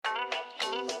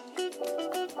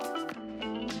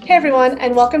Hey everyone,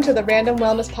 and welcome to the Random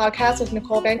Wellness Podcast with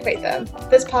Nicole and Avery.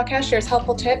 This podcast shares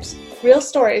helpful tips, real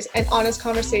stories, and honest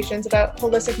conversations about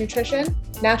holistic nutrition,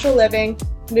 natural living,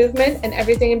 movement, and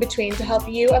everything in between to help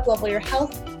you uplevel your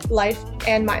health, life,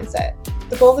 and mindset.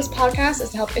 The goal of this podcast is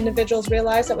to help individuals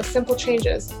realize that with simple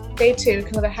changes, they too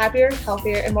can live a happier,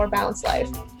 healthier, and more balanced life.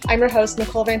 I'm your host,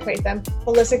 Nicole Van Quatham,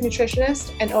 holistic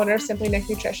nutritionist and owner of Simply Nick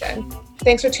Nutrition.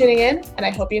 Thanks for tuning in, and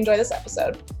I hope you enjoy this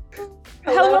episode.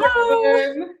 Hello.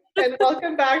 Everyone, and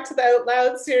welcome back to the Out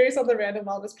Loud series on the Random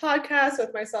Wellness Podcast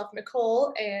with myself,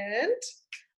 Nicole, and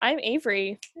I'm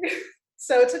Avery.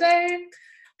 So today,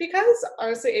 because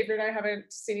honestly, Avery and I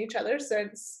haven't seen each other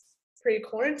since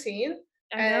pre-quarantine,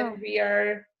 and we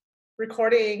are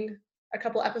recording a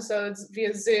couple episodes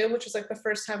via Zoom, which is like the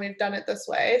first time we've done it this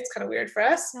way. It's kind of weird for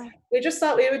us. Yeah. We just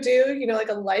thought we would do, like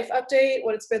a life update,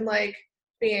 what it's been like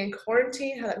being in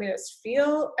quarantine, how that made us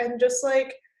feel, and just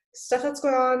like stuff that's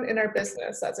going on in our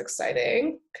business that's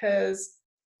exciting, because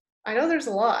I know there's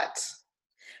a lot.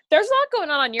 There's a lot going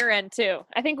on your end too.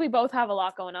 I think we both have a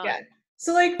lot going on. Yeah.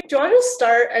 So like, do you want to just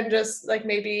start and just like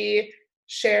maybe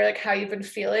share like how you've been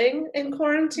feeling in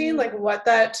quarantine, like what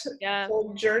that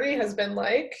whole journey has been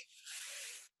like?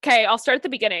 Okay, I'll start at the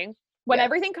beginning. When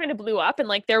everything kind of blew up and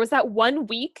like there was that 1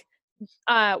 week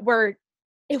where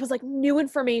it was like new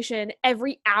information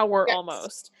every hour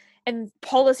almost, and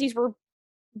policies were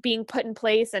being put in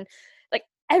place, and like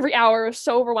every hour was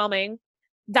so overwhelming.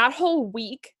 That whole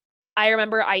week, I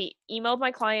remember I emailed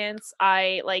my clients,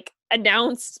 I like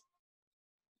announced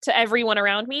to everyone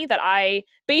around me that I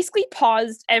basically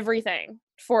paused everything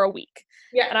for a week.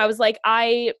 Yeah. And I was like,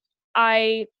 I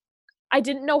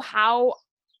didn't know how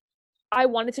I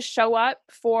wanted to show up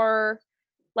for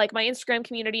like my Instagram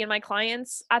community and my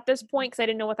clients at this point, because I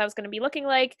didn't know what that was going to be looking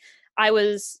like. I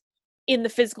was in the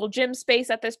physical gym space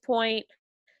at this point.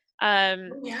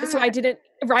 So I didn't,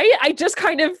 right? I just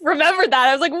kind of remembered that.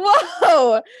 I was like,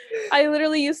 whoa, I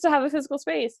literally used to have a physical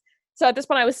space. So at this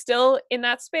point I was still in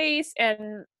that space,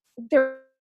 and there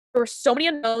were so many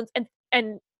unknowns, and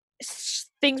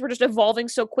things were just evolving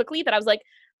so quickly that I was like,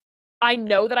 I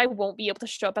know that I won't be able to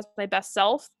show up as my best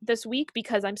self this week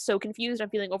because I'm so confused. I'm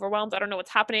feeling overwhelmed. I don't know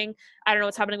what's happening. I don't know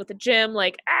what's happening with the gym.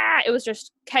 Like, it was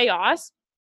just chaos.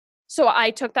 So I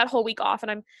took that whole week off,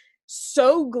 and I'm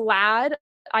so glad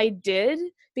I did,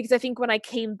 because I think when I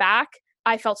came back,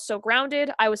 I felt so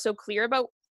grounded. I was so clear about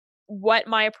what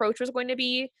my approach was going to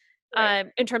be,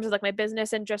 in terms of like my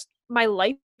business and just my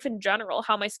life in general,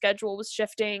 how my schedule was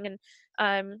shifting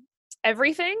and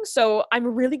everything. So I'm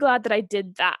really glad that I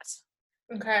did that.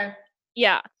 Okay.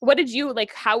 Yeah. What did you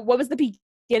like? What was the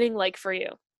beginning like for you?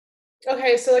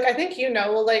 Okay. So like, I think,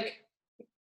 well, like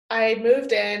I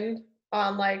moved in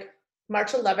on like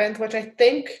March 11th, which I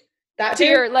think that to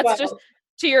your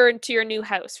new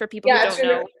house, for people who don't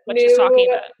know what she's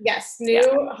talking about. Yes,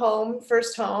 new home,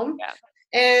 first home. Yeah.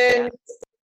 And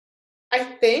I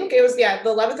think it was the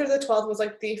 11th or the 12th was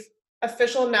like the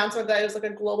official announcement that it was like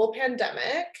a global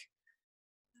pandemic.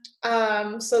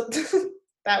 So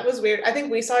that was weird. I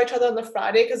think we saw each other on the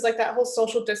Friday because like that whole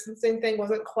social distancing thing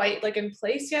wasn't quite like in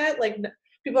place yet. Like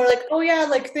people are like, oh yeah,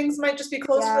 like things might just be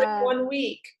closed for like 1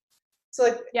 week. So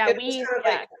like it was kind of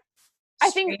like strange.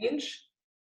 I think it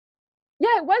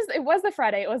was the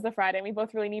Friday. It was the Friday. We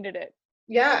both really needed it.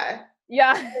 Yeah.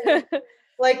 Yeah.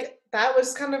 Like that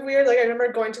was kind of weird. Like I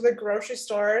remember going to the grocery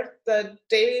store the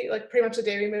day, like pretty much the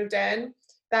day we moved in.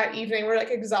 That evening we're like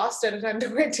exhausted and had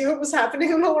no idea what was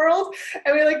happening in the world.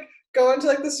 And we like go into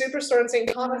like the superstore in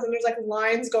St. Thomas, and there's like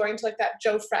lines going to like that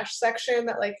Joe Fresh section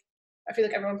that like I feel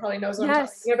like everyone probably knows what I'm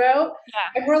talking about.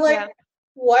 Yeah. And we're like,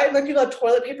 what? And like people have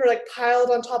toilet paper like piled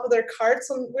on top of their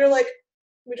carts, and we're like,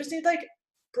 we just need like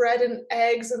bread and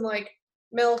eggs and like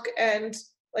milk and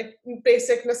like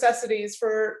basic necessities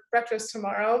for breakfast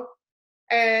tomorrow,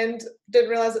 and didn't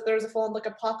realize that there was a full like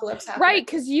apocalypse happening. Right,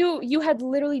 because you had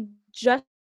literally just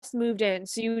moved in,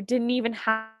 so you didn't even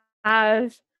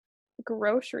have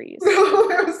groceries.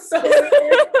 It was so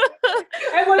weird.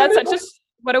 That's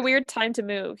what a weird time to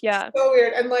move. Yeah. So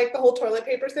weird. And like the whole toilet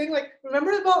paper thing, like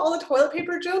remember about all the toilet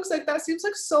paper jokes? Like that seems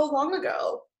like so long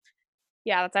ago.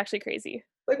 Yeah, that's actually crazy.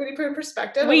 Like when you put in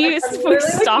perspective, we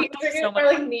stopped so much.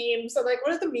 Like memes. I'm like,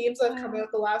 what are the memes that have come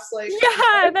out the last like?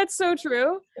 Yeah, that's so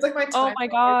true. It's like my time. Oh my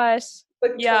gosh.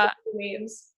 Like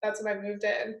memes. That's when I moved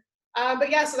in.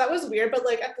 But yeah, so that was weird. But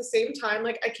like at the same time,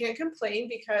 like I can't complain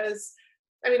because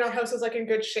I mean our house was like in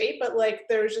good shape, but like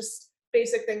there was just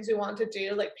basic things we wanted to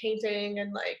do, like painting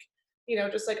and like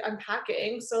just like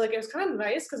unpacking. So like it was kind of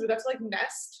nice because we got to like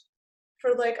nest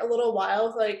for like a little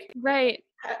while, like right.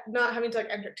 Not having to like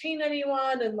entertain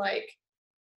anyone and like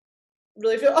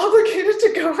really feel obligated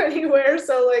to go anywhere.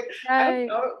 So like, I don't Right.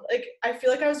 know, like I feel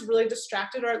like I was really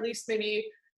distracted, or at least maybe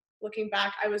looking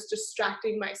back, I was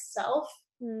distracting myself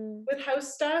Mm. with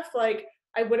house stuff. Like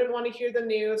I wouldn't want to hear the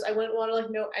news. I wouldn't want to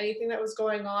like know anything that was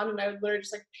going on, and I would literally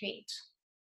just like paint,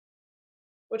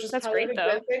 which is That's probably great like a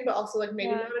though. good thing, but also like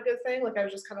maybe Yeah. not a good thing. Like I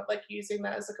was just kind of like using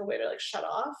that as like a way to like shut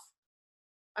off.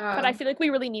 But I Um, feel like we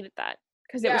really needed that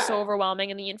because it was yeah, so overwhelming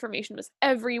and the information was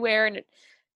everywhere, and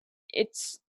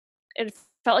it's it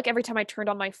felt like every time I turned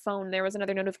on my phone there was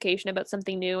another notification about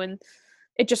something new, and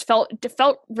it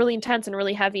felt really intense and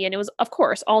really heavy, and it was of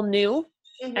course all new,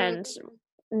 and hmm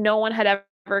no one had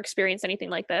ever experienced anything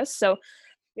like this. So I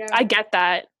yeah, get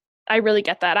that. I really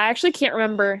get that. I actually can't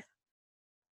remember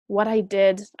what I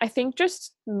did. I think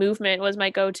just movement was my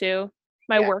go-to.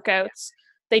 My yeah, workouts.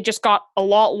 They just got a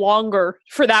lot longer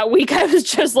for that week. I was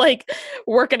just like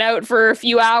working out for a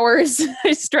few hours.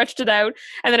 I stretched it out,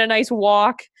 and then a nice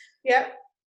walk yeah.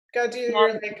 Go do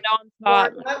your like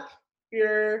nonstop. warm up,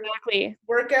 your Exactly.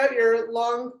 workout, your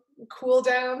long cool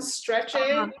down, stretching.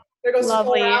 Uh, There goes four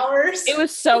Lovely. hours. It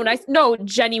was so nice. No,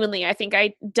 genuinely, I think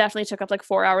I definitely took up like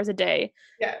 4 hours a day.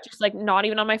 Yeah, Just like not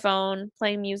even on my phone,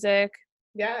 playing music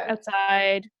yeah.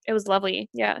 outside. It was lovely.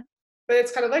 Yeah. But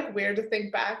it's kind of like weird to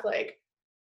think back, like,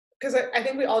 because I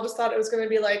think we all just thought it was going to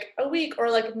be like a week or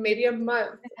like maybe a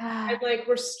month. And Yeah. like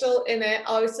we're still in it.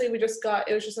 Obviously, it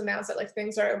was just announced that like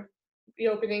things are be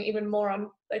opening even more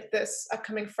on like this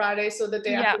upcoming Friday. So the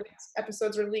day Yeah. after this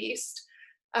episode's released.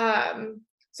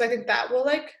 So I think that will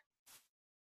like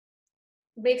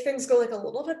make things go like a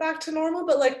little bit back to normal.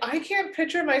 But like I can't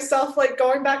picture myself like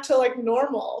going back to like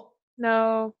normal.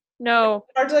 No. No.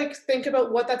 Hard to like think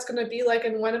about what that's going to be like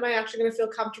and when am I actually going to feel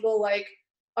comfortable. Like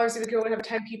obviously we can only have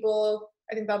 10 people.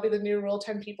 I think that'll be the new rule,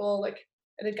 10 people like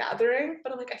in a gathering,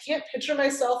 but I'm like I can't picture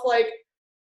myself like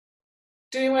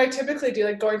doing what I typically do,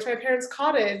 like going to my parents'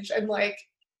 cottage and like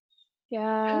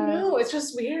I don't Yeah. know, it's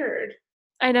just weird.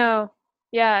 I know.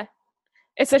 Yeah.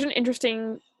 It's such an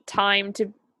interesting time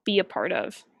to be a part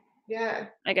of, Yeah,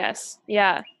 I guess.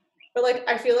 Yeah. but like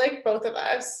I feel like both of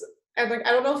us, and like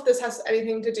I don't know if this has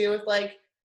anything to do with like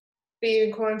being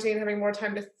in quarantine, having more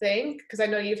time to think, because I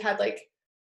know you've had like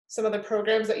some of the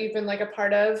programs that you've been like a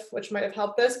part of, which might have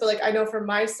helped this, but like I know for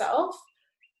myself,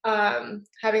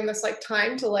 having this like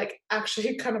time to like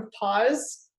actually kind of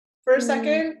pause for a Mm.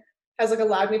 second has like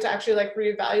allowed me to actually like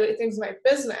reevaluate things in my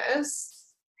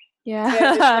business. And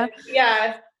Yeah.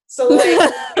 yeah, so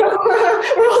like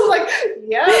we're all like,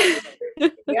 yep,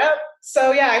 yep.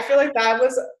 So yeah, I feel like that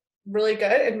was really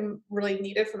good and really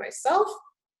needed for myself.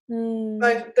 Mm.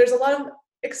 But there's a lot of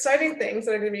exciting things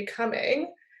that are going to be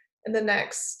coming in the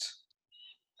next,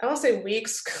 I don't want to say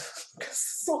weeks, because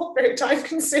it's all very time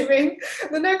consuming.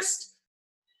 The next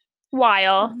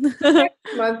While.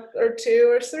 month or two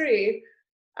or three,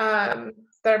 that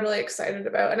I'm really excited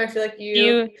about. And I feel like Do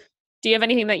you have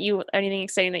anything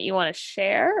exciting that you want to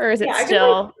share, or is it yeah, I can like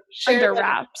still share under like,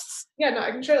 wraps? yeah, no,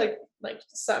 I can share like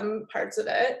some parts of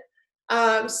it.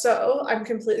 So I'm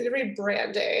completely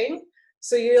rebranding.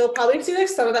 So you'll probably see like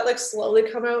some of that like slowly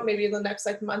come out maybe in the next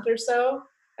like month or so.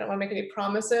 I don't want to make any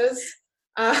promises.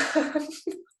 Um,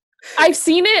 I've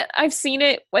seen it. I've seen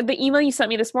it with the email you sent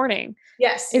me this morning.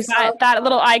 yes, you Is saw. that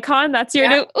little icon? That's your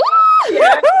Yeah, new.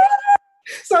 yeah.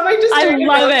 So I might just I do it.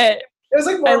 love it. It was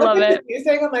like I more like love a it. new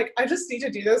thing. I'm like, I just need to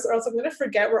do this, or else I'm gonna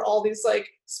forget where all these like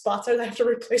spots are that I have to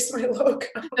replace my logo.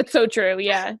 That's so true.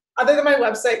 Yeah. Other than my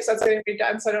website, because that's getting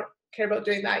redone, so I don't care about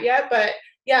doing that yet. But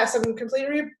yeah, so I'm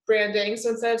completely rebranding. So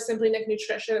instead of Simply Nick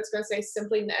Nutrition, it's gonna say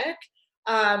Simply Nick.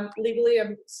 Legally,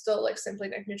 I'm still like Simply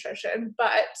Nick Nutrition,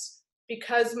 but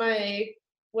because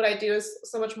what I do is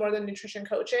so much more than nutrition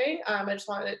coaching, I just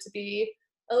wanted it to be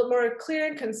a little more clear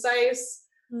and concise.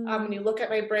 When Mm. you look at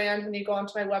my brand and you go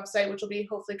onto my website, which will be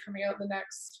hopefully coming out in the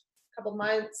next couple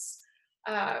months.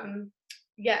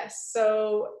 Yes,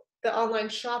 so the online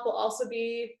shop will also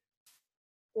be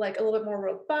like a little bit more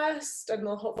robust, and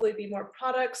there'll hopefully be more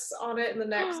products on it in the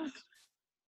next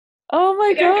Oh my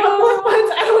like a couple of god.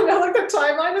 months. I don't know, like the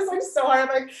timeline is like so hard.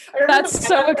 Like I remember That's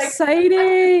so I'm gonna do this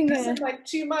exciting. in like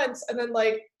 2 months, and then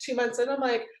like 2 months in, I'm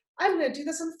like, I'm gonna do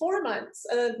this in 4 months,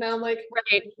 and then now I'm like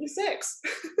Right. maybe six.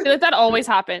 I feel like that always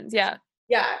happens. Yeah.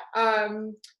 Yeah.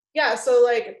 Yeah, so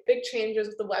like big changes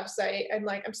with the website, and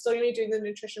like I'm still gonna be doing the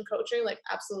nutrition coaching, like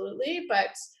absolutely,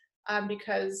 but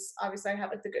because obviously I have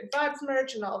like the good vibes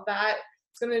merch and all of that,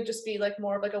 it's gonna just be like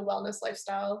more of like a wellness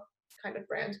lifestyle kind of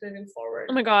brand moving forward.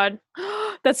 Oh my god.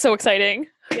 That's so exciting.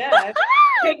 Yeah.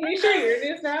 Hey, can you share your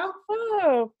news now?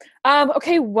 Oh.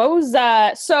 Okay,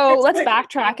 Woza. So It's let's like,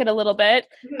 backtrack it a little bit.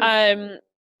 mhm,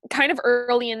 Kind of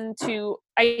early into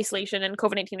isolation and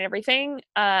COVID-19 and everything.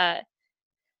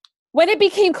 when it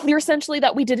became clear essentially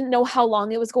that we didn't know how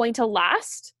long it was going to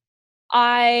last,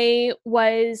 I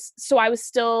was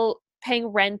still paying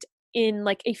rent in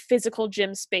like a physical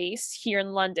gym space here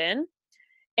in London.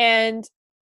 And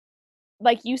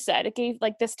like you said,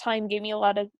 this time gave me a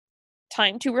lot of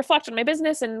time to reflect on my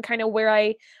business and kind of where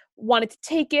I wanted to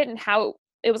take it and how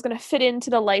it was going to fit into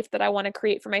the life that I want to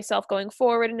create for myself going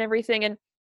forward and everything. And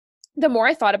the more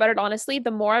I thought about it, honestly,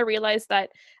 the more I realized that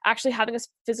actually having a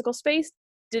physical space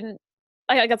didn't,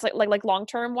 I guess like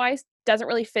long-term wise, doesn't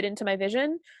really fit into my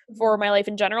vision for my life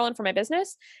in general and for my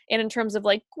business. And in terms of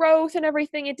like growth and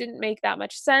everything, it didn't make that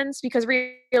much sense because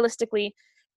realistically,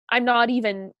 I'm not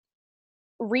even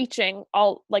reaching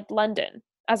all like London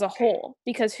as a whole,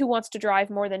 because who wants to drive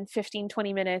more than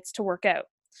 15-20 minutes to work out?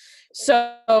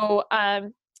 So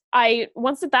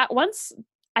once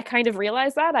I kind of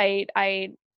realized that, I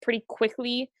pretty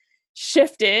quickly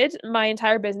shifted my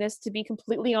entire business to be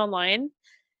completely online.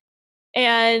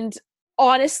 And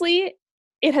honestly,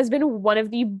 it has been one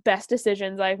of the best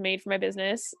decisions I've made for my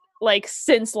business, like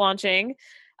since launching.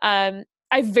 I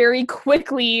very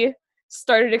quickly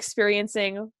started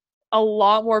experiencing a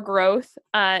lot more growth,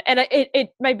 and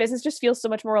my business just feels so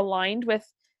much more aligned with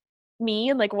me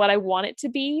and like what I want it to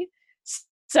be.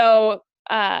 So,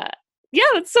 yeah,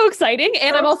 that's so exciting.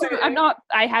 And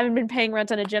I haven't been paying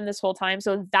rent on a gym this whole time,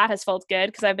 so that has felt good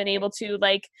because I've been able to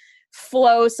like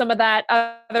flow some of that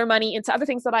other money into other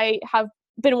things that I have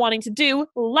been wanting to do,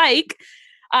 like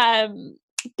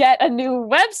get a new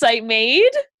website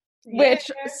made. Yeah.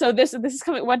 So this is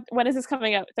coming. When is this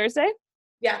coming out? Thursday?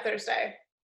 Yeah, Thursday.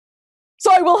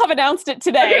 So I will have announced it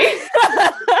today.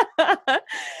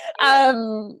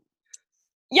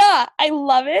 Yeah, I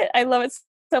love it. I love it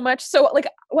so much. So like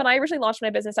when I originally launched my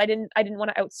business, I didn't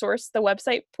want to outsource the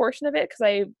website portion of it because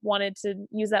I wanted to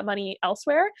use that money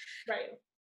elsewhere. Right.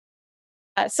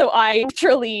 So I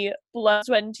literally blood,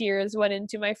 sweat, and tears went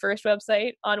into my first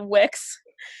website on Wix,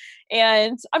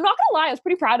 and I'm not gonna lie, I was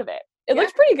pretty proud of it. It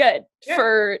looked pretty good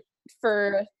for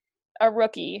a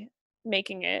rookie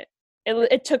making it.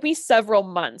 It took me several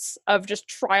months of just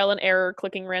trial and error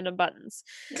clicking random buttons.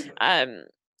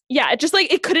 Yeah, it just like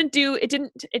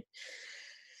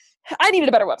I needed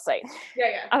a better website.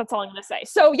 Yeah. That's all I'm gonna say.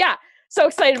 So yeah, so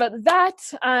excited about that.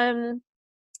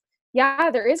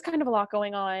 Yeah, there is kind of a lot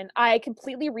going on. I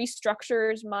completely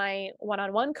restructured my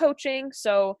one-on-one coaching,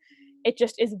 so it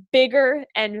just is bigger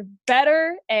and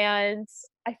better, and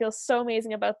I feel so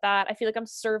amazing about that. I feel like I'm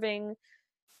serving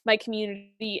my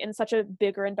community in such a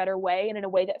bigger and better way, and in a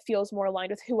way that feels more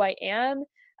aligned with who I am.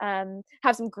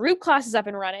 Have some group classes up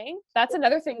and running. That's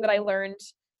another thing that I learned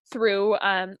through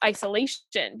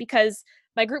isolation, because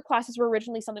my group classes were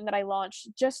originally something that I launched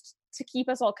just to keep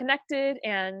us all connected,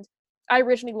 and I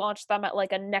originally launched them at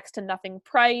like a next to nothing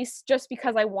price just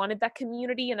because I wanted that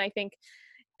community. And I think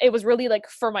it was really like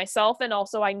for myself, and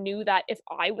also I knew that if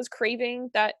I was craving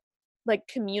that like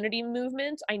community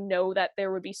movement, I know that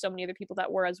there would be so many other people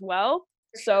that were as well.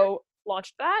 So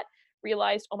launched that,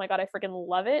 realized, oh my God, I freaking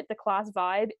love it. The class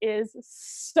vibe is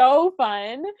so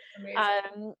fun.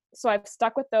 So I've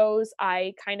stuck with those.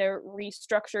 I kind of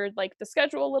restructured like the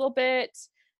schedule a little bit,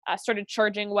 started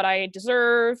charging what I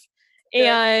deserve. Good.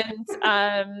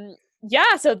 And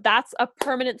yeah, so that's a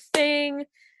permanent thing.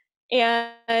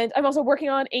 And I'm also working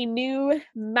on a new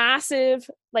massive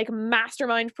like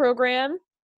mastermind program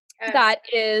that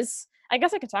is, I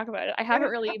guess I could talk about it. I haven't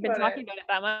really been talking about it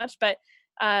that much, but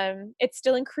it's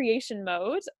still in creation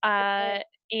mode. And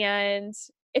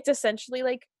it's essentially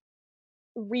like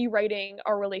rewriting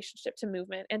our relationship to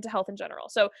movement and to health in general.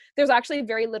 So there's actually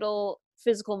very little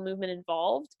physical movement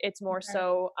involved. It's more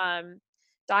so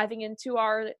diving into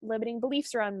our limiting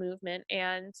beliefs around movement.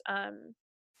 And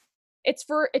it's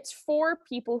for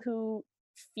people who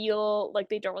feel like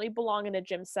they don't really belong in a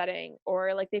gym setting,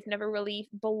 or like they've never really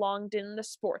belonged in the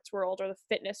sports world or the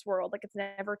fitness world. Like it's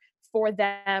never for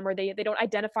them, or they don't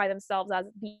identify themselves as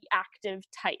the active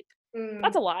type.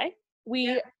 That's a lie.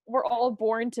 We're all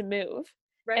born to move.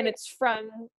 Right. And it's from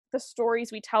the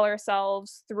stories we tell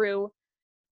ourselves through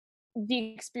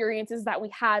the experiences that we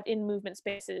have in movement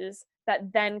spaces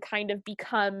that then kind of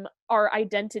become our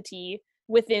identity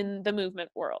within the movement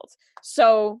world.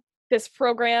 So this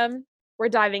program, we're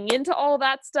diving into all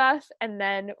that stuff, and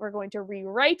then we're going to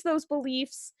rewrite those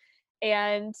beliefs,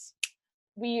 and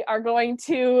we are going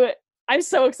to, I'm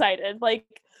so excited. Like,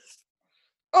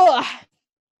 oh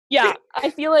yeah, I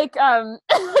feel like I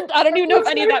don't even know if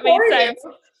any of that made sense.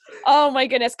 Oh my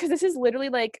goodness, because this is literally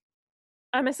like,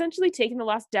 I'm essentially taking the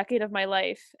last decade of my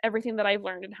life, everything that I've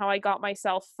learned and how I got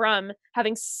myself from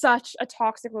having such a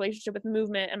toxic relationship with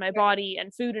movement and my body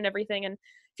and food and everything, and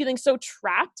feeling so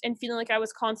trapped and feeling like I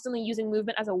was constantly using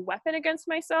movement as a weapon against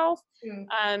myself.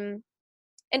 And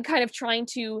kind of trying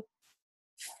to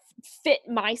fit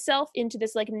myself into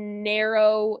this like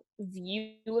narrow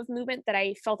view of movement that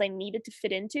I felt I needed to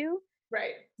fit into.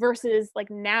 Right. Versus like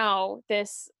now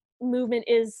this movement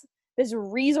is this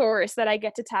resource that I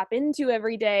get to tap into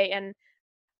every day, and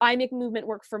I make movement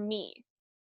work for me.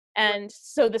 And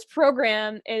so this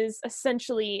program is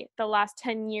essentially the last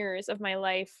 10 years of my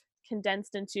life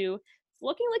condensed into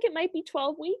looking like it might be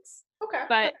 12 weeks. Okay.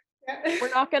 But yeah. we're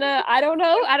not gonna, I don't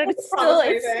know. It's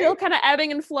still kind of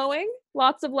ebbing and flowing.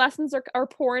 Lots of lessons are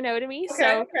pouring out of me. Okay,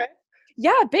 so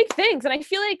yeah, big things. And I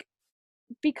feel like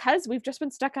because we've just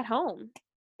been stuck at home.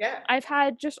 Yeah. I've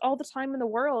had just all the time in the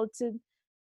world to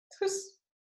just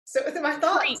sit with my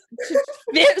thoughts.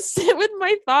 sit with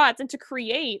my thoughts and to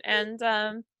create. And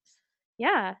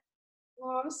yeah.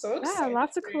 Well, I'm so excited. Yeah,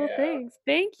 lots of cool things.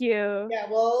 Thank you. Yeah,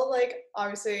 we'll like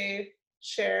obviously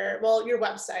share your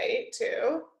website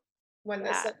too. When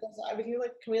this goes live,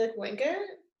 can we link it?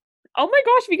 Oh my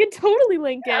gosh, we can totally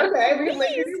link it. Okay, we can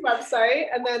link your website,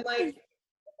 and then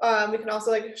we can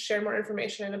also share more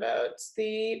information about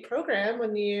the program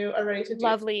when you are ready to do.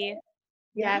 Lovely.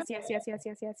 Yeah. Yes.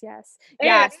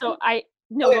 Yeah. So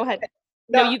go ahead.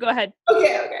 No, you go ahead.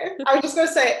 Okay. I was just gonna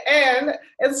say, and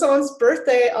it's someone's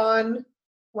birthday on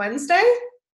Wednesday.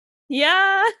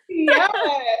 Yeah. Yeah,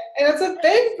 and it's a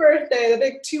big birthday, the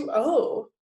big 2-0.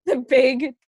 The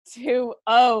big 2-0.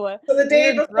 So the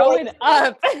day before growing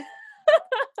up.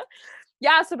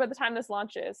 Yeah, so by the time this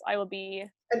launches, I will be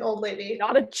an old lady,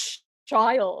 not a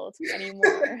child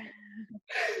anymore.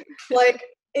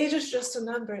 Age is just a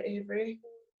number, Avery.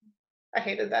 I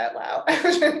hated that. Wow, I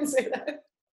shouldn't say that.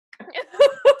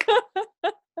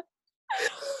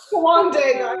 It's a long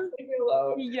day, guys. Leave me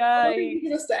alone. Yeah. What were you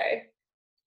gonna say?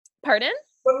 Pardon?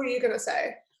 What were you gonna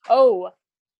say? Oh.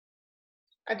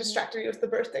 I distracted you with the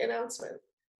birthday announcement.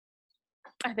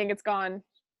 I think it's gone.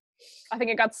 I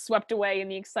think it got swept away in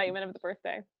the excitement of the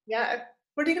birthday. Yeah.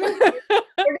 What are you gonna do? What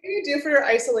are you gonna do for your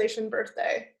isolation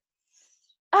birthday?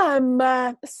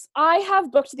 I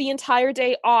have booked the entire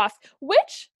day off,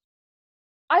 which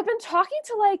I've been talking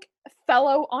to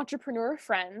fellow entrepreneur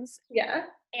friends. Yeah.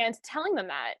 And telling them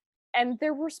that. And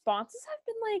their responses have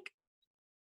been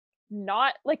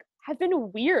have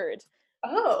been weird.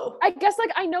 Oh. I guess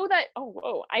I know that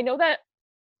I know that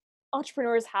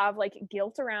entrepreneurs have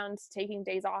guilt around taking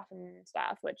days off and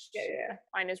stuff, which I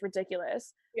find is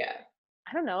ridiculous. Yeah.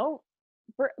 I don't know.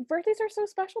 Birthdays are so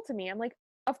special to me. I'm like,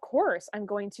 of course I'm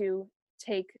going to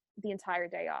take the entire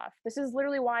day off. This is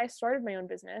literally why I started my own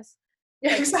business.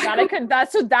 Yeah, exactly.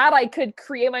 So that I could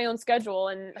create my own schedule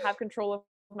and have control of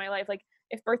my life.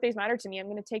 If birthdays matter to me, I'm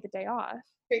going to take a day off.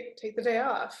 Take the day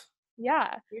off.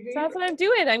 Yeah. So that's what I'm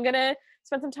doing. I'm going to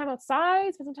spend some time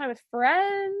outside, spend some time with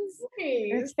friends,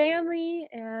 with family,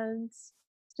 and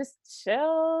just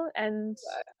chill and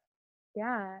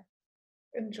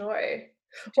enjoy.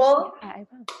 Well,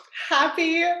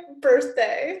 happy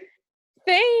birthday.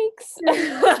 Thanks.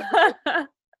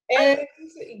 And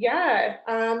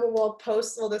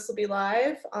this will be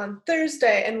live on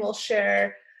Thursday, and we'll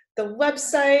share the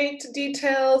website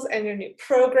details and your new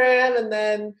program, and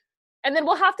then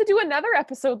we'll have to do another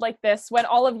episode like this when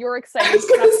all of your exciting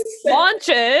stuff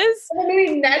launches. And then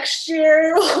maybe next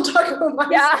year we'll talk about my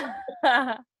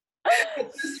stuff.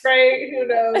 It's great, who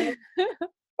knows?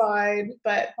 Fine,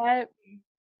 but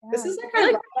this is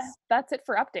that's it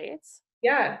for updates.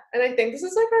 Yeah, and I think this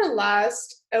is our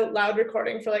last out loud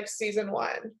recording for season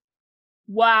 1.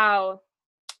 Wow.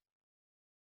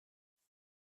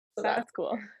 So that's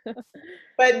cool.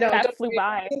 But no, that flew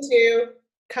by. Season 2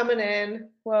 coming in.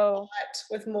 Whoa.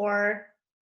 With more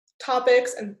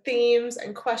topics and themes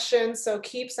and questions. So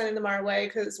keep sending them our way,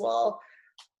 because we'll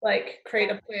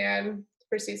create a plan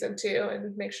for season 2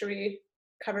 and make sure we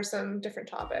cover some different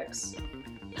topics.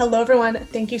 Hello everyone,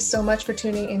 thank you so much for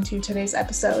tuning into today's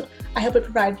episode. I hope it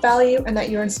provided value and that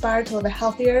you're inspired to live a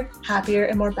healthier, happier,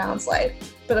 and more balanced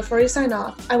life. But before you sign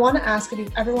off, I want to ask if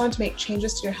you've ever wanted to make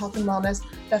changes to your health and wellness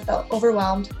that felt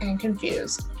overwhelmed and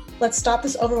confused. Let's stop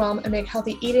this overwhelm and make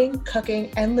healthy eating,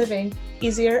 cooking, and living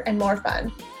easier and more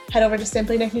fun. Head over to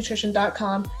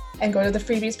simplynicknutrition.com and go to the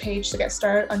freebies page to get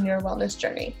started on your wellness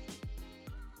journey.